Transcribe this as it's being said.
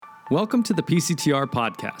Welcome to the PCTR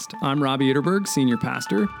podcast. I'm Robbie Itterberg, Senior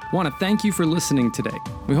Pastor. I want to thank you for listening today.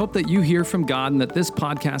 We hope that you hear from God and that this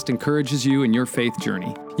podcast encourages you in your faith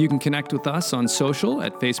journey. You can connect with us on social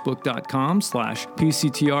at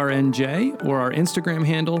facebook.com/PCTRNJ or our Instagram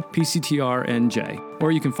handle, PCTRNJ.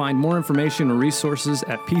 Or you can find more information or resources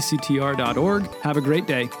at pctr.org. Have a great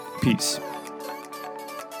day. Peace.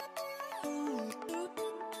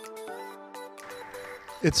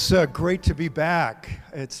 It's great to be back.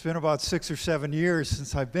 It's been about 6 or 7 years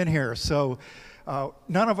since I've been here, so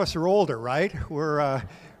none of us are older, right?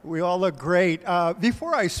 We all look great.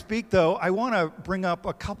 Before I speak, though, I want to bring up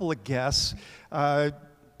a couple of guests.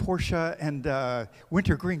 Portia and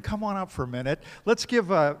Wintergreen, come on up for a minute. Let's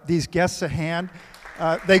give these guests a hand.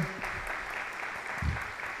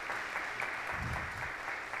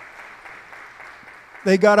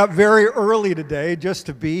 They got up very early today just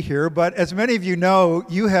to be here, but as many of you know,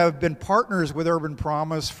 you have been partners with Urban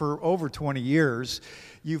Promise for over 20 years.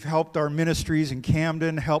 You've helped our ministries in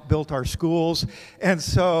Camden, helped build our schools, and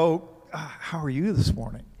so how are you this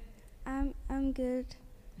morning? I'm good.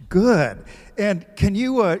 Good. And can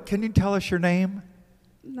you tell us your name?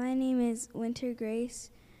 My name is Winter Grace.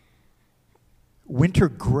 Winter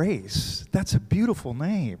Grace. That's a beautiful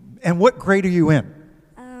name. And what grade are you in?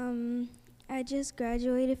 I just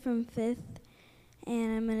graduated from 5th,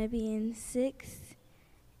 and I'm going to be in 6th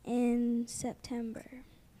in September.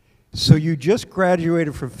 So you just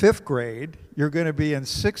graduated from 5th grade. You're going to be in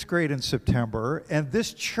 6th grade in September, and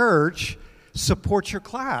this church supports your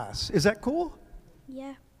class. Is that cool?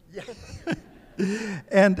 Yeah.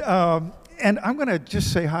 And I'm going to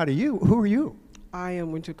just say hi to you. Who are you? I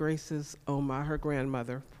am Winter Grace's Oma, her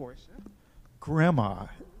grandmother, Portia. Grandma.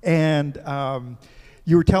 And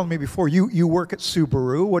you were telling me before, you work at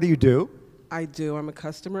Subaru. What do you do? I do. I'm a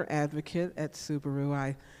customer advocate at Subaru.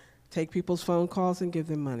 I take people's phone calls and give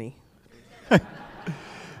them money.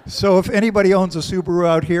 So if anybody owns a Subaru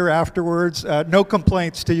out here afterwards, no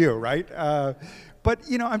complaints to you, right? But,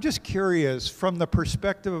 I'm just curious, from the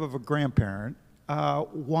perspective of a grandparent,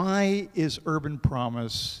 why is Urban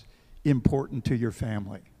Promise important to your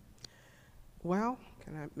family? Well,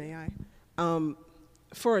 may I?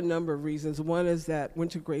 For a number of reasons. One is that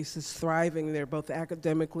Winter Grace is thriving there, both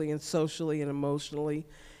academically and socially and emotionally.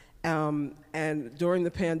 And during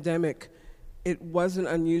the pandemic, it wasn't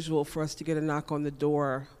unusual for us to get a knock on the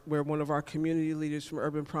door where one of our community leaders from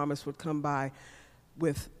Urban Promise would come by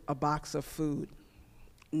with a box of food.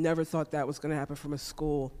 Never thought that was going to happen from a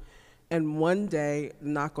school. And one day,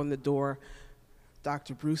 knock on the door,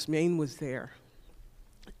 Dr. Bruce Main was there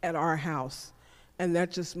at our house. And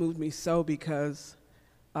that just moved me so, because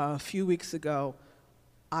a few weeks ago,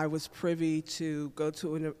 I was privy to go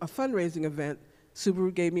to a fundraising event.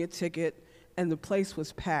 Subaru gave me a ticket, and the place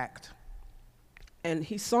was packed. And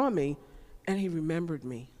he saw me, and he remembered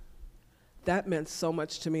me. That meant so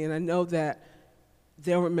much to me, and I know that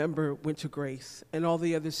they'll remember Winter Grace and all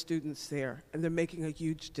the other students there, and they're making a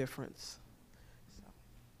huge difference.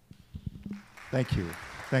 Thank you.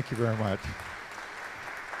 Thank you very much.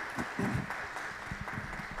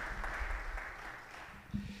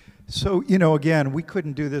 So, again, we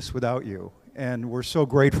couldn't do this without you, and we're so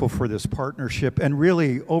grateful for this partnership. And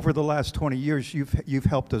really, over the last 20 years, you've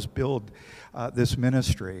helped us build this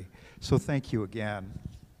ministry. So thank you again.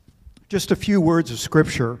 Just a few words of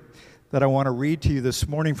scripture that I want to read to you this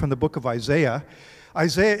morning from the book of Isaiah.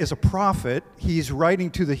 Isaiah is a prophet. He's writing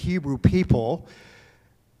to the Hebrew people.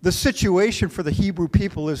 The situation for the Hebrew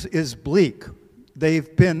people is bleak.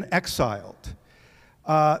 They've been exiled.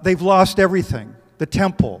 They've lost everything. The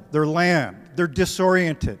temple, their land, they're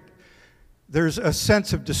disoriented. There's a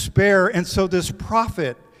sense of despair, and so this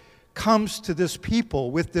prophet comes to this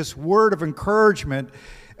people with this word of encouragement,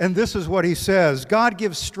 and this is what he says: God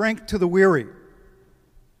gives strength to the weary,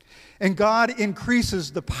 and God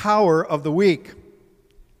increases the power of the weak.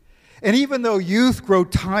 And even though youth grow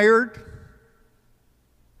tired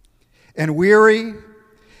and weary,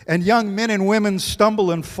 and young men and women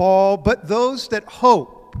stumble and fall, but those that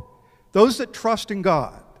hope, those that trust in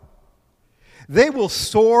God, they will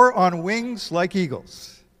soar on wings like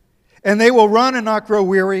eagles, and they will run and not grow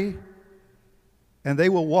weary, and they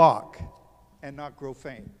will walk and not grow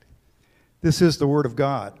faint. This is the word of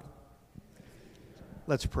God.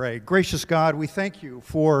 Let's pray. Gracious God, we thank you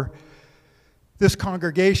for this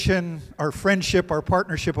congregation, our friendship, our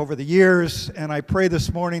partnership over the years, and I pray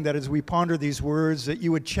this morning that as we ponder these words, that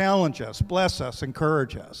you would challenge us, bless us,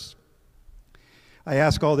 encourage us. I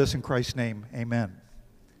ask all this in Christ's name. Amen.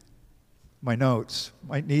 My notes.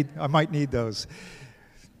 I might need those.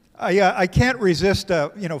 I can't resist,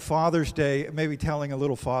 Father's Day, maybe telling a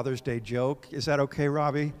little Father's Day joke. Is that okay,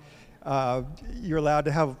 Robbie? You're allowed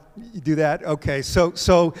to do that? Okay,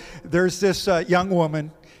 so there's this young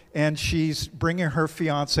woman, and she's bringing her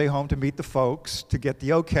fiance home to meet the folks to get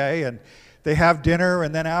the okay, and they have dinner,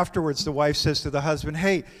 and then afterwards the wife says to the husband,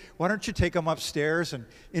 hey, why don't you take him upstairs and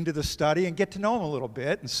into the study and get to know him a little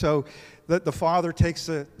bit? And so the father takes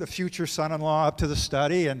the future son-in-law up to the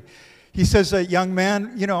study, and he says, young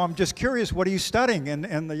man, I'm just curious, what are you studying?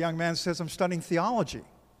 And the young man says, I'm studying theology.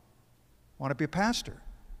 Want to be a pastor.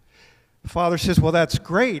 The father says, well, that's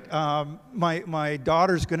great. My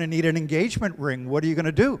daughter's going to need an engagement ring. What are you going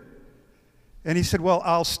to do? And he said, well,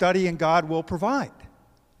 I'll study and God will provide.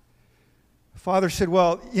 The father said,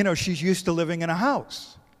 well, she's used to living in a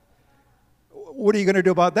house. What are you going to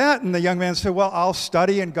do about that? And the young man said, well, I'll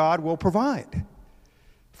study and God will provide.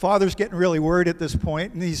 Father's getting really worried at this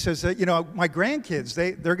point, and he says, my grandkids,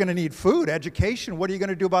 they're going to need food, education. What are you going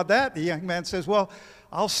to do about that? The young man says, well,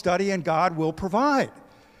 I'll study and God will provide.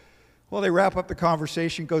 Well, they wrap up the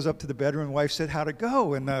conversation, goes up to the bedroom, and wife said, how'd it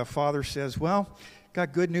go? And the father says, well,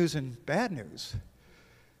 got good news and bad news.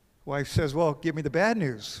 Wife says, well, give me the bad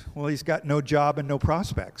news. Well, he's got no job and no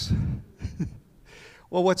prospects.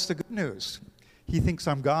 Well, what's the good news? He thinks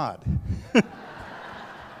I'm God.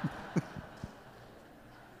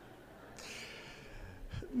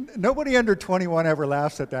 Nobody under 21 ever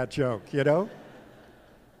laughs at that joke,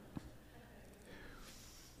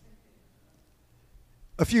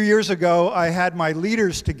 A few years ago, I had my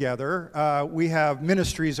leaders together. We have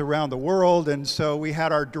ministries around the world, and so we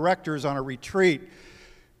had our directors on a retreat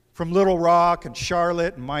from Little Rock and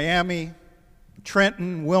Charlotte and Miami,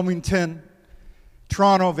 Trenton, Wilmington,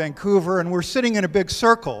 Toronto, Vancouver, and we're sitting in a big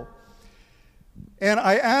circle. And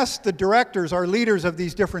I asked the directors, our leaders of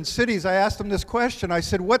these different cities, I asked them this question. I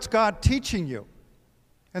said, what's God teaching you?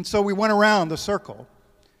 And so we went around the circle.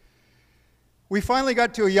 We finally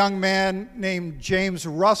got to a young man named James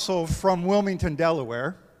Russell from Wilmington,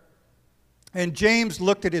 Delaware. And James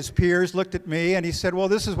looked at his peers, looked at me, and he said, well,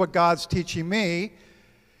 this is what God's teaching me.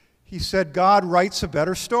 He said, God writes a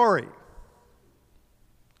better story.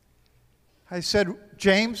 I said,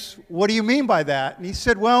 James, what do you mean by that? And he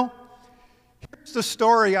said, well, here's the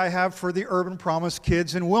story I have for the Urban Promise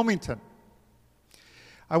kids in Wilmington.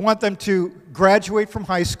 I want them to graduate from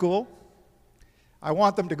high school. I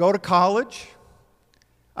want them to go to college.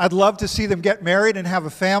 I'd love to see them get married and have a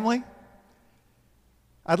family.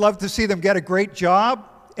 I'd love to see them get a great job.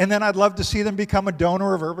 And then I'd love to see them become a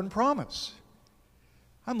donor of Urban Promise.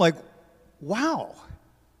 I'm like, wow,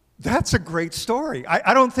 that's a great story.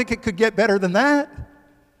 I don't think it could get better than that.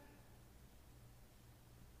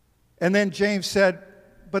 And then James said,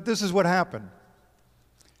 but this is what happened.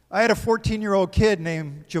 I had a 14-year-old kid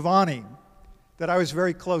named Giovanni that I was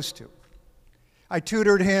very close to. I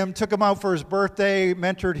tutored him, took him out for his birthday,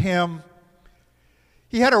 mentored him.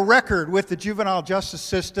 He had a record with the juvenile justice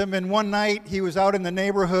system, and one night he was out in the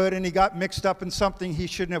neighborhood and he got mixed up in something he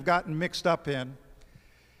shouldn't have gotten mixed up in.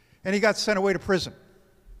 And he got sent away to prison.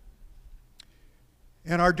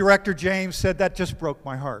 And our director, James, said, that just broke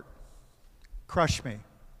my heart, crushed me.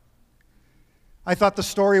 I thought the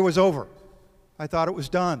story was over. I thought it was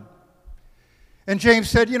done. And James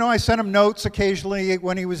said, I sent him notes occasionally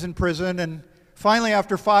when he was in prison, and finally,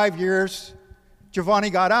 after 5 years, Giovanni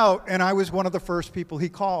got out, and I was one of the first people he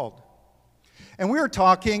called. And we were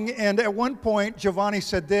talking, and at one point, Giovanni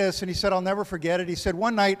said this, and he said, I'll never forget it. He said,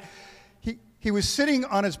 one night, he was sitting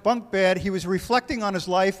on his bunk bed, he was reflecting on his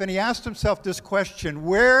life, and he asked himself this question: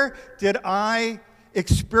 where did I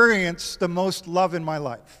experience the most love in my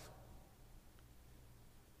life?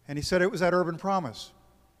 And he said it was at Urban Promise.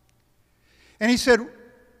 And he said,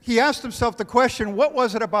 he asked himself the question, what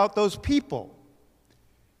was it about those people?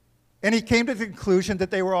 And he came to the conclusion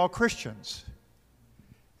that they were all Christians.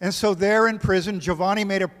 And so there in prison, Giovanni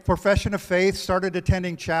made a profession of faith, started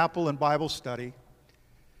attending chapel and Bible study.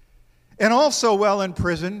 And also while in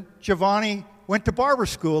prison, Giovanni went to barber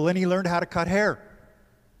school and he learned how to cut hair.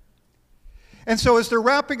 And so as they're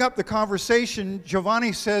wrapping up the conversation,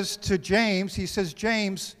 Giovanni says to James, he says,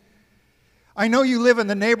 James, I know you live in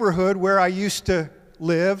the neighborhood where I used to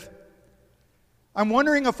live. I'm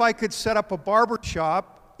wondering if I could set up a barber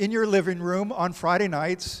shop in your living room on Friday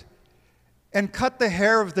nights and cut the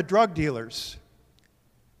hair of the drug dealers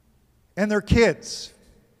and their kids.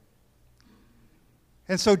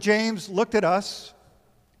 And so James looked at us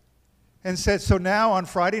and said, so now on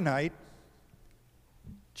Friday night,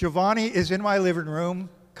 Giovanni is in my living room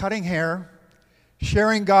cutting hair,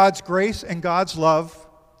 sharing God's grace and God's love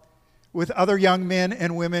with other young men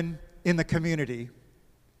and women in the community.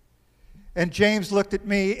 And James looked at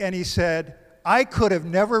me and he said, I could have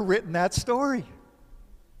never written that story.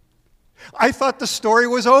 I thought the story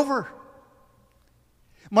was over.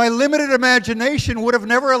 My limited imagination would have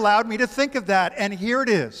never allowed me to think of that, and here it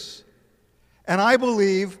is. And I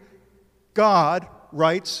believe God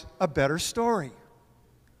writes a better story.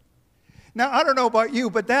 Now, I don't know about you,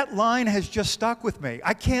 but that line has just stuck with me.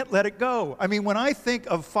 I can't let it go. I mean, when I think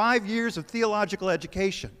of 5 years of theological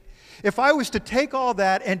education, if I was to take all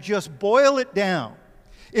that and just boil it down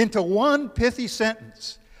into one pithy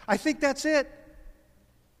sentence, I think that's it.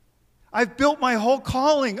 I've built my whole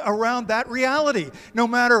calling around that reality. No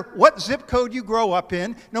matter what zip code you grow up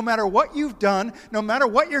in, no matter what you've done, no matter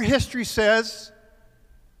what your history says,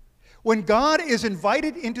 when God is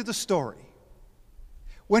invited into the story,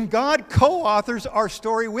 when God co-authors our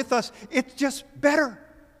story with us, it's just better.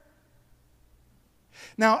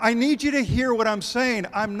 Now, I need you to hear what I'm saying.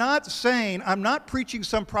 I'm not preaching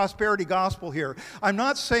some prosperity gospel here. I'm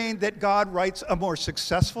not saying that God writes a more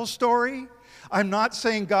successful story. I'm not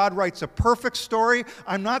saying God writes a perfect story.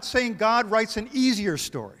 I'm not saying God writes an easier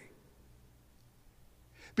story.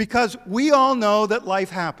 Because we all know that life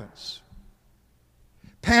happens.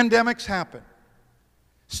 Pandemics happen.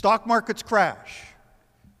 Stock markets crash.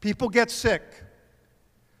 People get sick.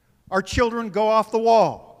 Our children go off the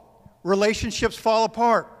wall. Relationships fall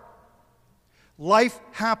apart. Life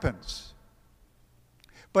happens.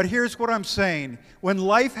 But here's what I'm saying. When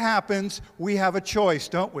life happens, we have a choice,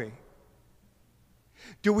 don't we?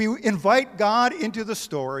 Do we invite God into the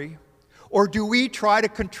story, or do we try to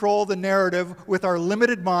control the narrative with our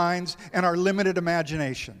limited minds and our limited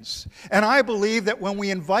imaginations? And I believe that when we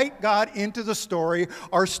invite God into the story,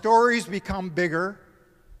 our stories become bigger.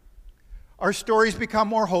 Our stories become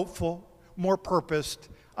more hopeful, more purposed.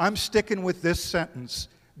 I'm sticking with this sentence.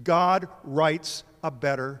 God writes a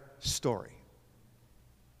better story.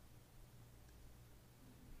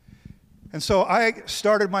 And so I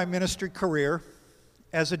started my ministry career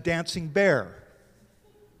as a dancing bear.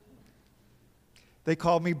 They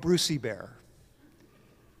called me Brucey Bear.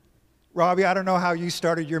 Robbie, I don't know how you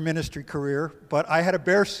started your ministry career, but I had a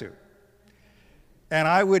bear suit. And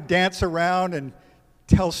I would dance around and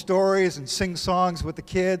tell stories and sing songs with the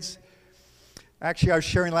kids. Actually, I was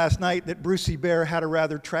sharing last night that Brucey Bear had a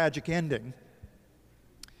rather tragic ending.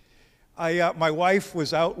 My wife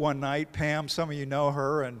was out one night, Pam, some of you know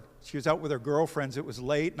her, and she was out with her girlfriends. It was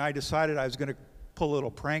late, and I decided I was going to pull a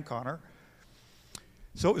little prank on her.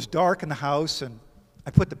 So it was dark in the house, and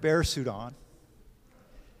I put the bear suit on,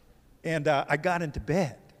 and I got into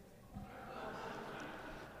bed.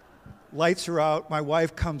 Lights are out. My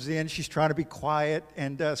wife comes in. She's trying to be quiet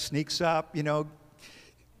and sneaks up,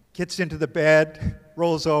 gets into the bed,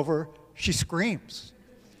 rolls over. She screams.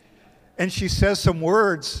 And she says some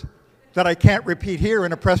words that I can't repeat here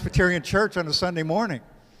in a Presbyterian church on a Sunday morning.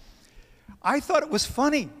 I thought it was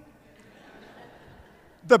funny.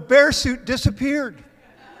 The bear suit disappeared.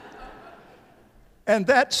 And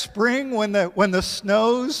that spring, when the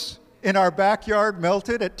snows in our backyard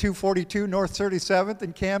melted at 242 North 37th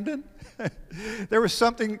in Camden, there was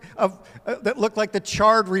something that looked like the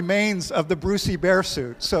charred remains of the Brucey Bear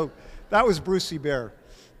suit. So that was Brucey Bear.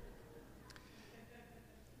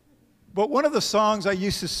 But one of the songs I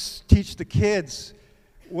used to teach the kids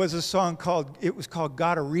was a song called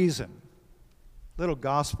Got a Reason. Little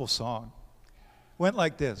gospel song. Went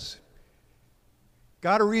like this.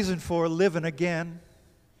 Got a reason for living again.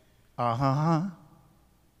 Uh-huh.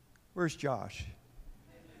 Where's Josh?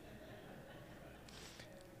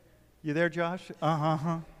 You there, Josh?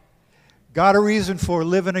 Uh-huh. Got a reason for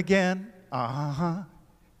living again. Uh-huh.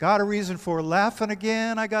 Got a reason for laughing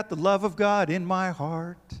again. I got the love of God in my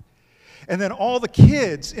heart. And then all the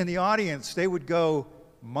kids in the audience, they would go,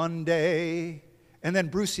 Monday. And then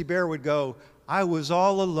Brucey Bear would go, I was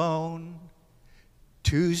all alone.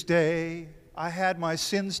 Tuesday, I had my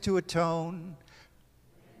sins to atone.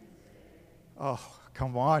 Oh,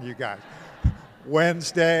 come on, you guys.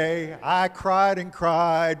 Wednesday, I cried and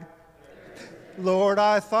cried. Lord,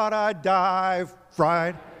 I thought I'd die.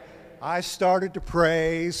 Friday, I started to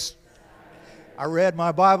praise. I read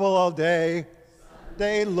my Bible all day.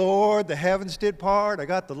 Lord, the heavens did part. I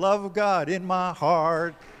got the love of God in my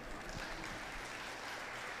heart.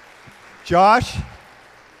 Josh,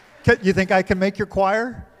 you think I can make your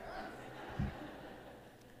choir?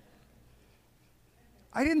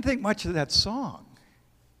 I didn't think much of that song.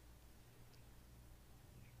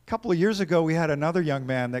 A couple of years ago, we had another young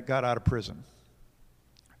man that got out of prison.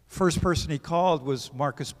 First person he called was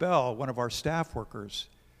Marcus Bell, one of our staff workers.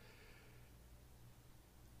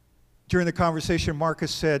 During the conversation,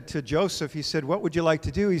 Marcus said to Joseph, he said, what would you like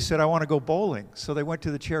to do? He said, I want to go bowling. So they went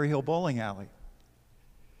to the Cherry Hill Bowling Alley.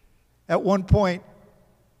 At one point,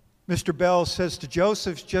 Mr. Bell says to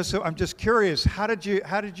Joseph, I'm just curious, how did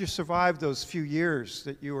you survive those few years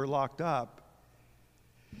that you were locked up?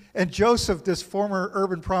 And Joseph, this former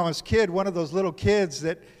Urban Promise kid, one of those little kids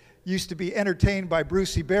that used to be entertained by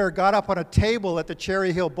Brucey Bear, got up on a table at the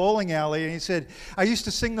Cherry Hill bowling alley and he said, I used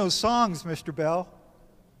to sing those songs, Mr. Bell.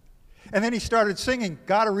 And then he started singing,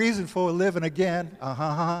 Got a Reason for Living Again.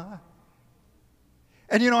 And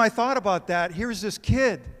I thought about that. Here's this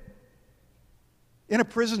kid in a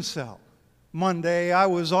prison cell. Monday, I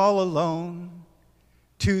was all alone.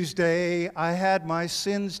 Tuesday, I had my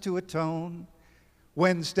sins to atone.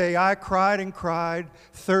 Wednesday, I cried and cried.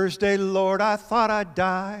 Thursday, Lord, I thought I'd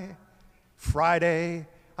die. Friday,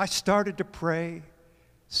 I started to pray.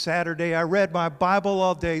 Saturday, I read my Bible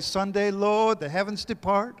all day. Sunday, Lord, the heavens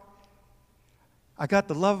depart. I got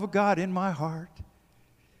the love of God in my heart.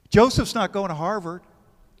 Joseph's not going to Harvard.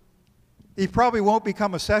 He probably won't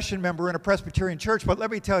become a session member in a Presbyterian church, but let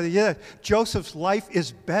me tell you, Joseph's life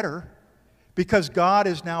is better because God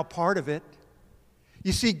is now part of it.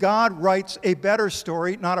 You see, God writes a better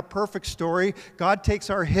story, not a perfect story. God takes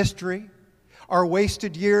our history, our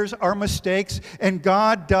wasted years, our mistakes, and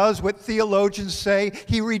God does what theologians say,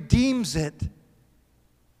 He redeems it.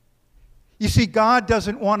 You see, God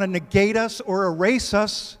doesn't want to negate us or erase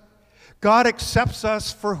us. God accepts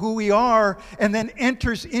us for who we are and then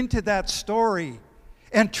enters into that story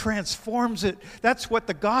and transforms it. That's what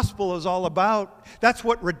the gospel is all about. That's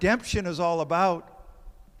what redemption is all about.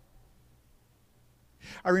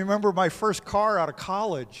 I remember my first car out of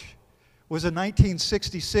college was a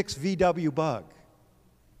 1966 VW Bug.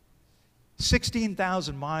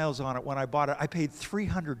 16,000 miles on it when I bought it. I paid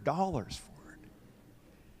 $300 for it.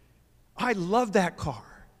 I loved that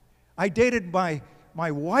car. I dated my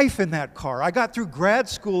wife in that car. I got through grad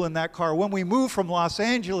school in that car. When we moved from Los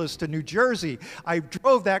Angeles to New Jersey, I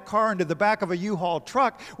drove that car into the back of a U-Haul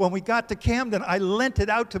truck. When we got to Camden, I lent it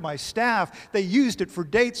out to my staff. They used it for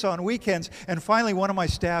dates on weekends. And finally, one of my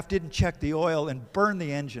staff didn't check the oil and burned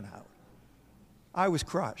the engine out. I was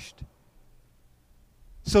crushed.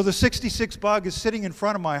 So the 66 Bug is sitting in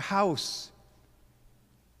front of my house.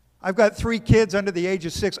 I've got 3 kids under the age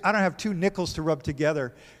of 6. I don't have 2 nickels to rub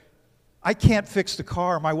together. I can't fix the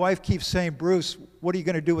car. My wife keeps saying, Bruce, what are you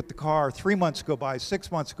going to do with the car? 3 months go by,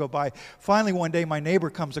 6 months go by. Finally, one day, my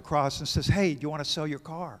neighbor comes across and says, hey, do you want to sell your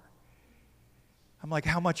car? I'm like,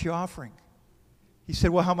 how much are you offering? He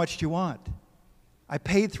said, well, how much do you want? I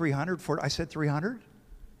paid $300 for it. I said, $300?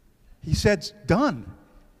 He said, done.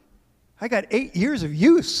 I got 8 years of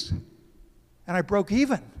use, and I broke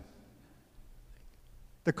even.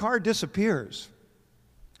 The car disappears.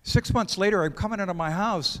 6 months later, I'm coming out of my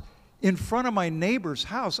house. In front of my neighbor's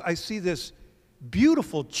house, I see this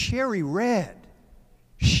beautiful cherry red,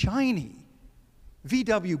 shiny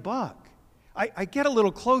VW Bug. I get a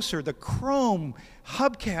little closer, the chrome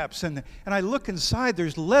hubcaps, and I look inside,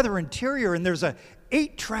 there's leather interior, and there's a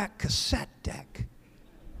 8-track cassette deck.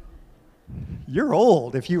 You're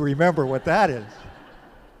old if you remember what that is.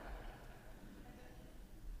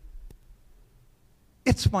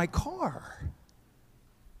 It's my car.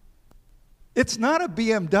 It's not a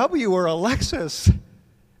BMW or a Lexus.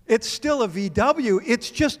 It's still a VW.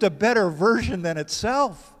 It's just a better version than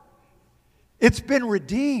itself. It's been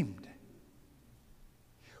redeemed.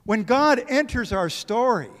 When God enters our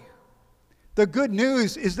story, the good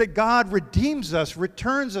news is that God redeems us,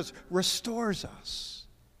 returns us, restores us.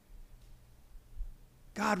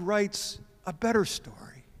 God writes a better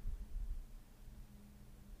story.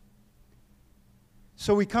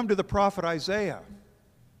 So we come to the prophet Isaiah.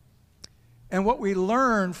 And what we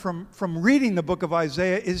learn from reading the book of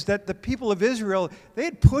Isaiah is that the people of Israel, they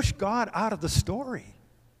had pushed God out of the story.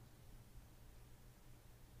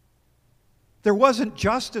 There wasn't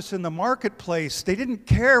justice in the marketplace. They didn't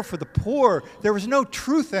care for the poor. There was no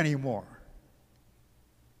truth anymore.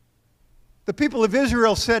 The people of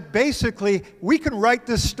Israel said, basically, we can write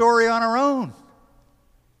this story on our own.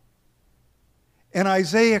 And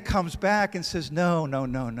Isaiah comes back and says, no, no,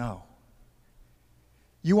 no, no.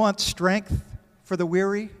 You want strength for the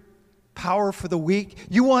weary, power for the weak?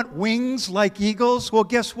 You want wings like eagles? Well,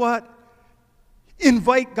 guess what?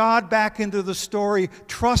 Invite God back into the story.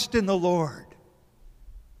 Trust in the Lord.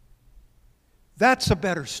 That's a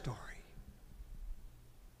better story.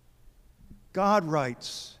 God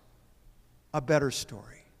writes a better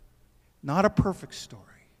story. Not a perfect story.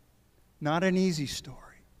 Not an easy story.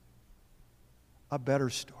 A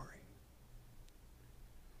better story.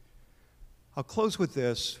 I'll close with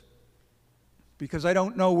this because I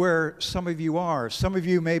don't know where some of you are. Some of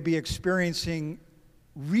you may be experiencing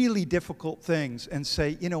really difficult things and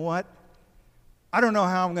say, you know what? I don't know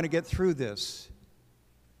how I'm going to get through this.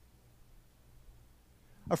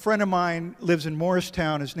 A friend of mine lives in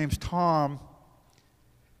Morristown. His name's Tom.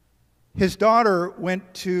 His daughter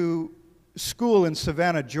went to school in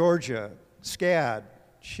Savannah, Georgia, SCAD.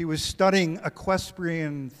 She was studying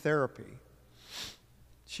equestrian therapy.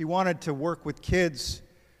 She wanted to work with kids,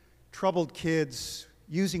 troubled kids,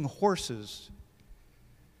 using horses.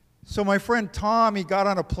 So my friend Tom, he got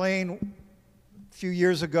on a plane a few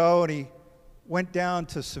years ago and he went down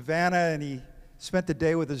to Savannah and he spent the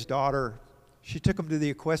day with his daughter. She took him to the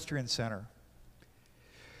equestrian center.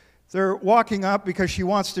 They're walking up because she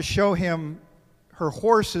wants to show him her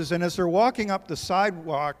horses, and as they're walking up the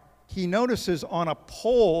sidewalk, he notices on a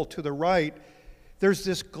pole to the right, there's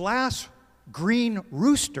this glass green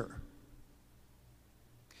rooster.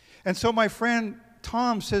 And so my friend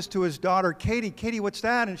Tom says to his daughter, Katie, what's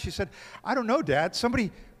that? And she said, I don't know, Dad.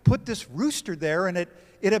 Somebody put this rooster there, and it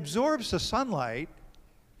absorbs the sunlight,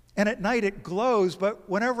 and at night it glows, but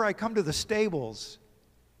whenever I come to the stables,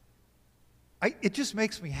 it just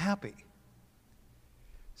makes me happy.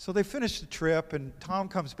 So they finish the trip, and Tom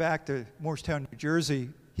comes back to Morristown, New Jersey.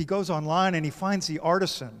 He goes online, and he finds the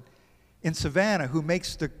artisan in Savannah who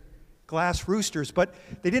makes the glass roosters, but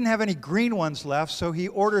they didn't have any green ones left, so he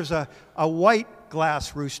orders a white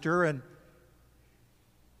glass rooster, and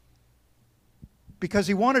because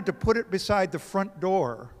he wanted to put it beside the front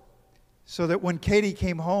door so that when Katie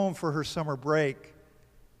came home for her summer break,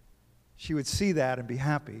 she would see that and be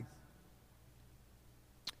happy.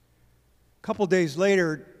 A couple days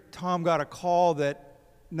later, Tom got a call that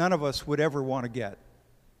none of us would ever want to get.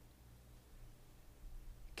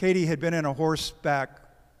 Katie had been in a horseback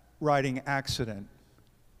riding accident.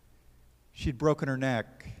 She'd broken her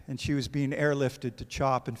neck, and she was being airlifted to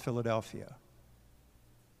CHOP in Philadelphia.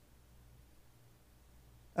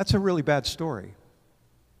 That's a really bad story.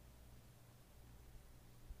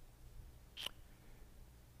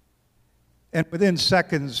 And within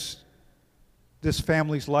seconds, this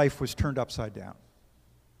family's life was turned upside down.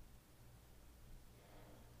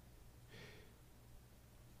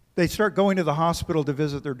 They start going to the hospital to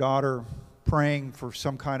visit their daughter, praying for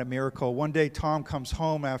some kind of miracle. One day, Tom comes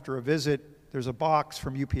home after a visit. There's a box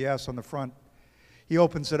from UPS on the front. He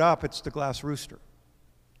opens it up. It's the glass rooster.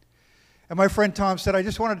 And my friend Tom said, I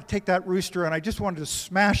just wanted to take that rooster and I just wanted to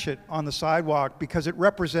smash it on the sidewalk because it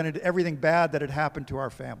represented everything bad that had happened to our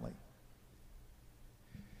family.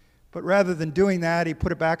 But rather than doing that, he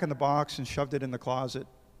put it back in the box and shoved it in the closet.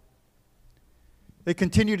 They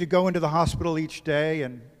continued to go into the hospital each day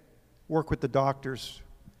and work with the doctors.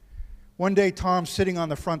 One day, Tom's sitting on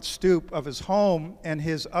the front stoop of his home, and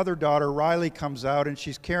his other daughter, Riley, comes out, and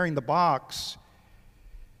she's carrying the box.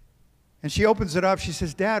 And she opens it up. She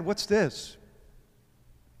says, Dad, what's this?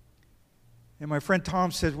 And my friend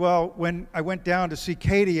Tom said, well, when I went down to see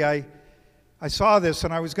Katie, I saw this,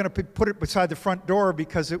 and I was going to put it beside the front door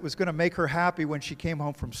because it was going to make her happy when she came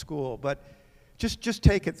home from school. But just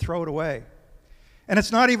take it, throw it away. And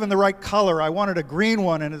it's not even the right color. I wanted a green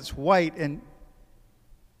one, and it's white. And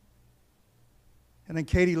then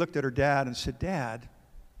Katie looked at her dad and said, Dad,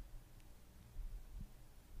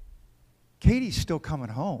 Katie's still coming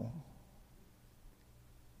home.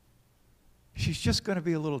 She's just going to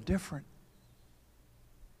be a little different.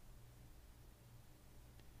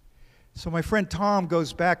 So my friend Tom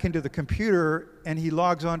goes back into the computer and he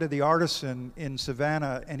logs onto the Artisan in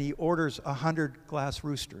Savannah and he orders 100 glass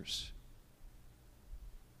roosters.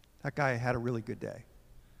 That guy had a really good day.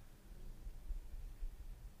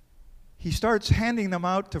 He starts handing them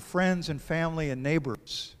out to friends and family and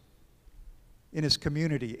neighbors in his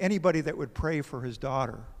community, anybody that would pray for his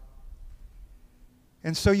daughter.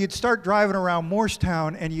 And so you'd start driving around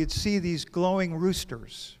Morristown and you'd see these glowing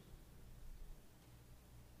roosters.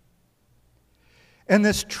 And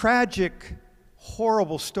this tragic,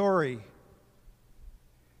 horrible story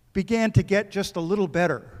began to get just a little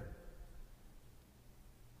better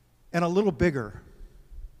and a little bigger.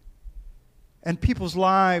 And people's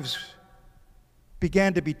lives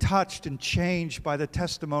began to be touched and changed by the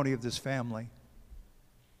testimony of this family.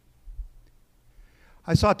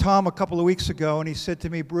 I saw Tom a couple of weeks ago, and he said to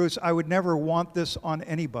me, Bruce, I would never want this on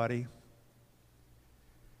anybody.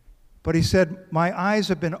 But he said, my eyes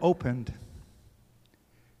have been opened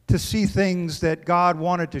to see things that God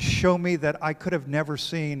wanted to show me that I could have never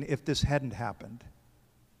seen if this hadn't happened.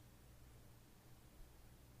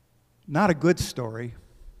 Not a good story,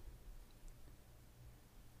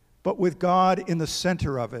 but with God in the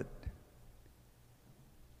center of it,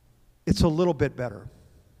 it's a little bit better.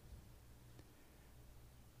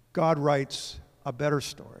 God writes a better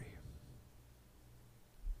story.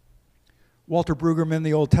 Walter Brueggemann,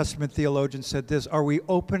 the Old Testament theologian, said this, are we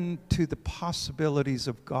open to the possibilities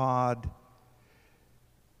of God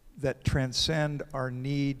that transcend our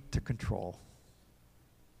need to control.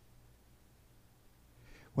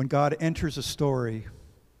 When God enters a story,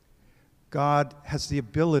 God has the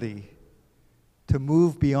ability to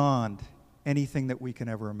move beyond anything that we can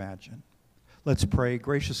ever imagine. Let's pray.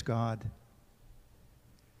 Gracious God,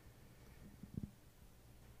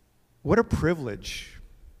 what a privilege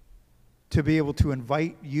to be able to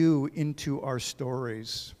invite you into our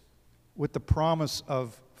stories with the promise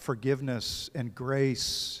of forgiveness and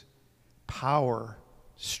grace, power,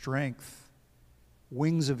 strength,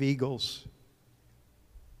 wings of eagles.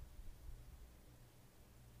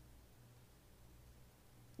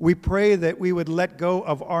 We pray that we would let go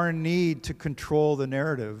of our need to control the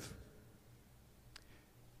narrative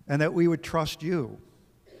and that we would trust you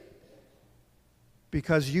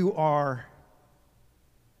because you are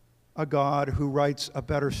a God who writes a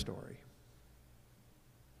better story.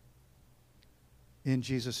 In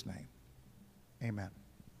Jesus' name, amen.